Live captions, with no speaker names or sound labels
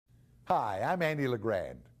Hi, I'm Andy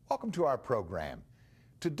LeGrand. Welcome to our program.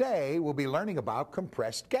 Today we'll be learning about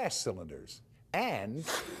compressed gas cylinders and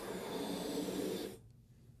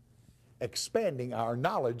expanding our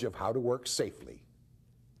knowledge of how to work safely.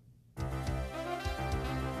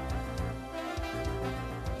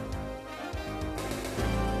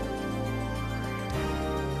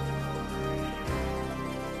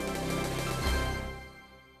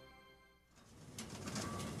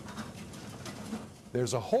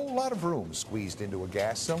 There's a whole lot of room squeezed into a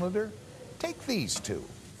gas cylinder. Take these two,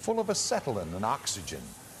 full of acetylene and oxygen,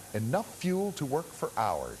 enough fuel to work for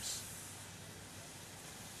hours.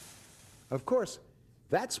 Of course,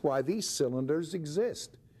 that's why these cylinders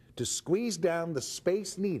exist, to squeeze down the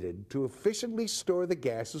space needed to efficiently store the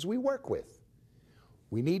gases we work with.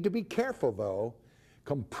 We need to be careful, though.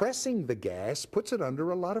 Compressing the gas puts it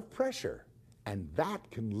under a lot of pressure, and that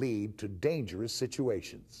can lead to dangerous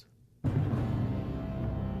situations.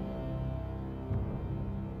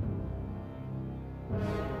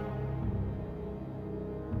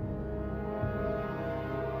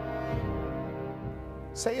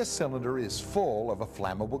 Say a cylinder is full of a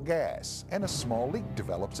flammable gas and a small leak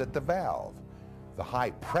develops at the valve. The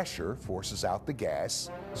high pressure forces out the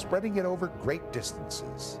gas, spreading it over great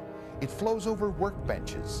distances. It flows over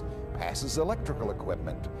workbenches, passes electrical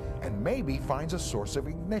equipment, and maybe finds a source of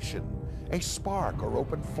ignition, a spark or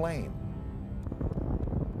open flame.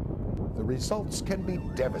 The results can be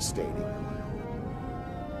devastating.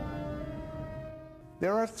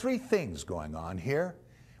 There are three things going on here.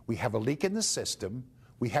 We have a leak in the system,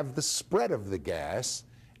 we have the spread of the gas,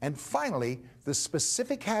 and finally, the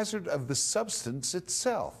specific hazard of the substance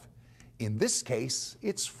itself. In this case,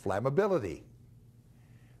 it's flammability.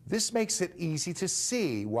 This makes it easy to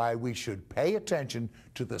see why we should pay attention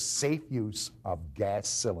to the safe use of gas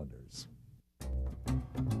cylinders.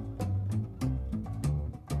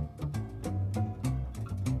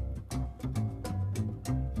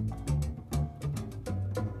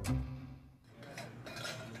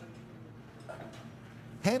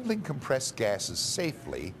 Handling compressed gases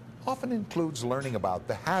safely often includes learning about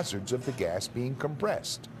the hazards of the gas being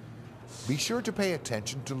compressed. Be sure to pay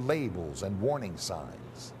attention to labels and warning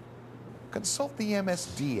signs. Consult the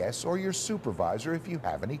MSDS or your supervisor if you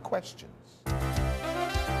have any questions.